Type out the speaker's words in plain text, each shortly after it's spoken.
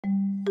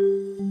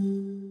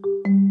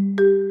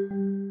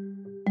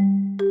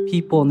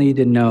people need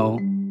to know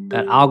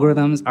that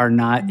algorithms are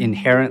not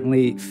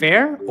inherently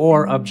fair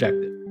or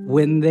objective.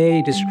 When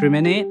they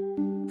discriminate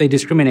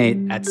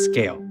at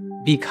scale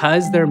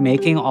because they're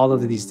making all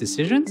of these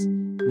decisions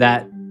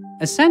that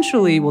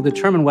essentially will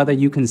determine whether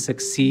you can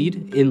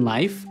succeed in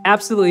life.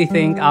 Absolutely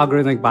think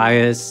algorithmic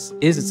bias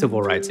is a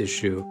civil rights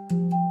issue.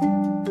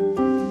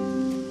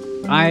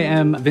 I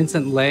am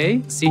Vinhcent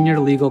Lay, Senior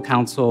Legal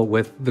Counsel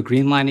with the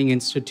Greenlining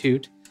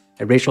Institute,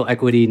 a racial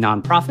equity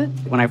nonprofit.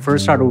 When I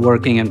first started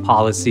working in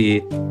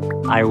policy,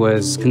 I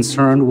was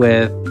concerned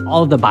with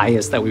all of the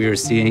bias that we were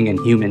seeing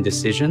in human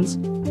decisions.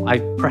 I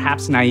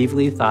perhaps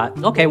naively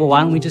thought, okay, well,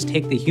 why don't we just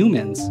take the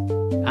humans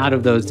out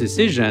of those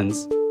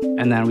decisions,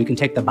 and then we can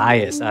take the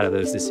bias out of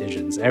those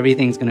decisions.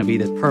 Everything's going to be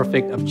this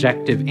perfect,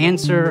 objective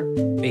answer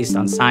based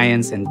on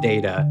science and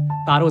data.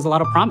 Thought it was a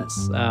lot of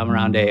promise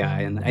around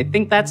AI, and I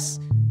think that's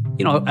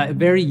a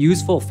very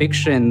useful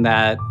fiction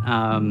that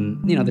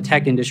the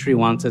tech industry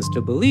wants us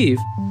to believe.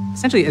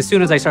 Essentially, as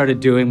soon as I started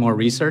doing more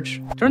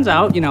research, turns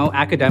out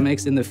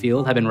academics in the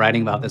field have been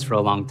writing about this for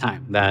a long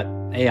time, that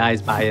AI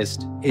is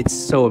biased. It's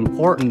so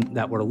important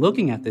that we're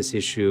looking at this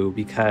issue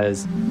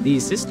because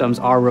these systems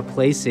are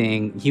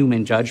replacing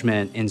human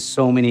judgment in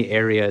so many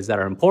areas that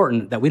are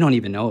important that we don't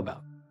even know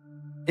about.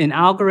 An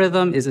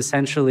algorithm is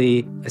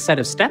essentially a set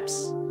of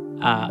steps,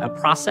 a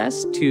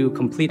process to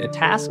complete a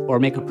task or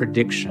make a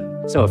prediction.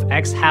 So if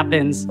X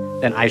happens,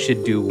 then I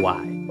should do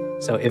Y.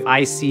 So if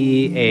I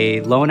see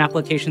a loan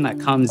application that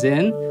comes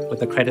in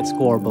with a credit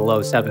score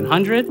below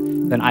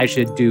 700, then I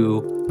should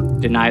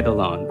deny the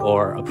loan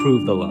or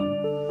approve the loan.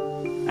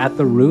 At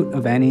the root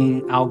of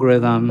any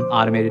algorithm,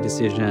 automated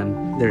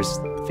decision, there's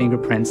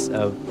fingerprints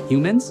of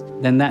humans.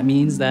 Then that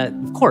means that,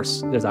 of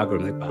course, there's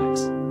algorithmic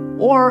bias.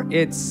 Or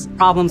it's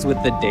problems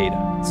with the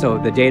data. So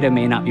the data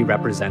may not be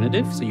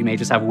representative. So you may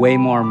just have way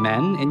more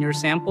men in your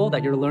sample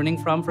that you're learning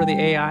from for the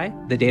AI.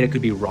 The data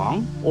could be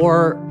wrong.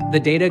 Or the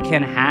data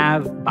can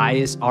have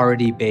bias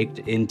already baked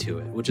into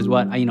it, which is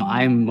what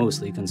I'm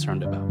mostly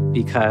concerned about.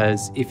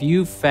 Because if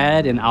you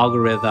fed an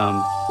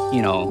algorithm,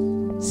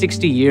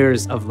 60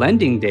 years of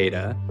lending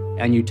data,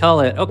 and you tell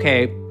it,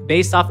 okay,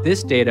 based off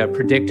this data,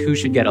 predict who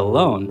should get a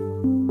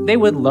loan, they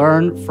would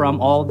learn from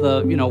all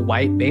the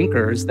white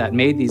bankers that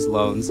made these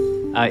loans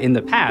in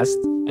the past,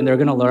 and they're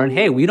going to learn,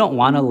 hey, we don't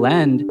want to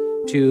lend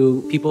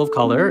to people of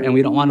color, and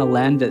we don't want to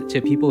lend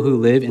to people who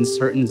live in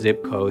certain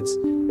zip codes.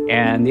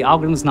 And the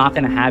algorithm's not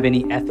going to have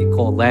any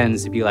ethical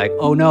lens to be like,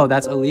 oh no,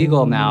 that's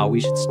illegal now,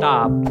 we should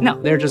stop.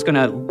 No, they're just going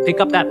to pick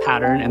up that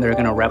pattern and they're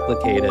going to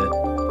replicate it.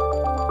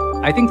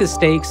 I think the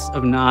stakes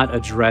of not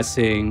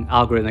addressing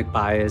algorithmic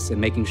bias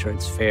and making sure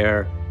it's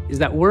fair is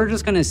that we're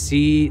just going to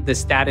see the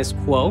status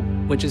quo,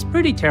 which is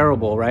pretty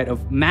terrible, right,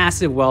 of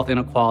massive wealth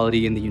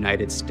inequality in the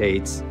United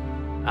States,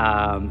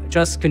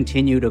 just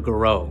continue to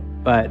grow.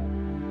 But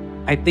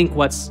I think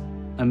what's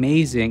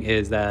amazing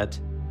is that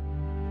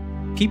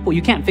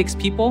you can't fix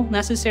people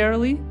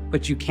necessarily,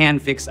 but you can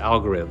fix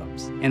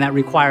algorithms. And that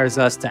requires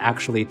us to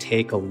actually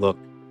take a look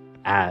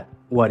at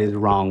what is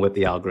wrong with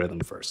the algorithm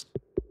first.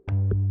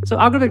 So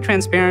algorithmic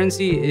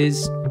transparency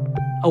is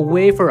a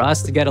way for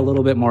us to get a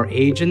little bit more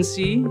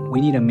agency.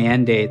 We need a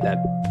mandate that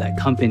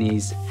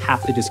companies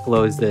have to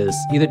disclose this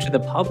either to the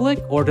public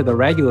or to the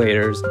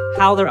regulators,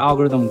 how their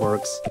algorithm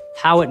works,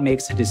 how it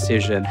makes a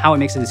decision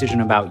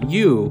about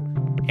you,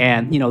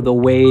 and the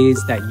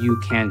ways that you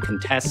can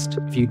contest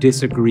if you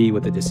disagree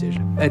with the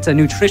decision. It's a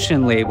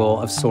nutrition label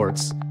of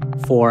sorts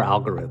for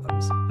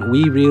algorithms.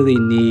 We really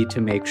need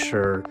to make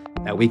sure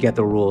that we get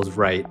the rules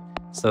right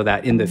so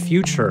that in the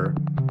future,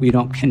 we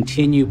don't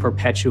continue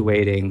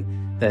perpetuating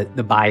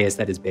the bias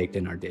that is baked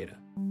in our data.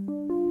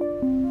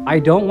 I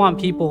don't want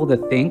people to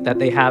think that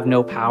they have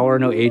no power,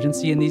 no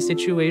agency in these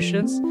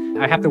situations.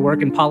 I have to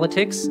work in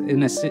politics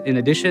in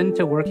addition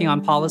to working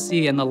on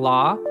policy and the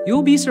law.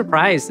 You'll be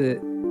surprised at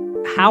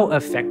how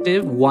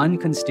effective one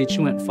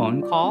constituent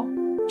phone call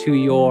to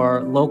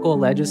your local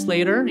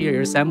legislator,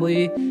 your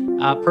assembly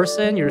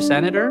person, your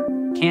senator,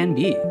 can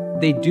be.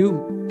 They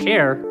do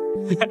care.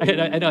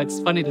 I know it's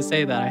funny to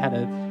say that. I had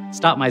to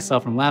stop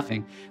myself from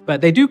laughing,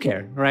 but they do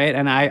care, right?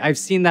 And I've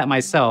seen that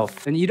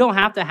myself. And you don't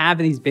have to have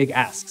these big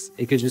asks.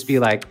 It could just be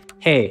like,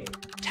 hey,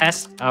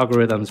 test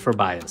algorithms for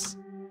bias.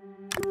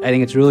 I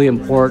think it's really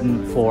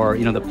important for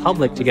the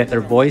public to get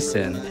their voice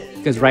in,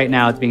 because right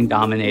now it's being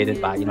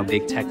dominated by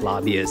big tech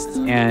lobbyists,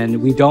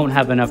 and we don't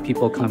have enough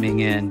people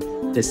coming in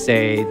to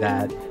say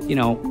that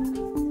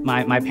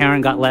my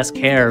parent got less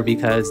care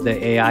because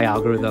the AI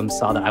algorithm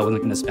saw that I wasn't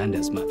going to spend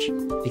as much,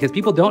 because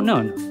people don't know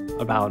enough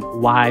about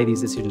why these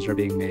decisions are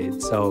being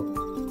made. So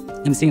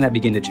I'm seeing that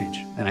begin to change.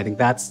 And I think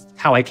that's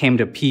how I came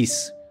to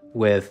peace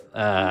with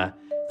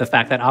the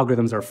fact that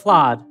algorithms are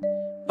flawed,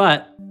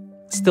 but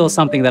still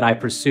something that I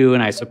pursue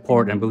and I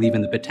support and believe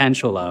in the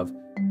potential of,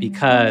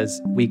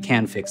 because we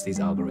can fix these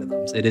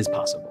algorithms. It is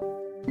possible.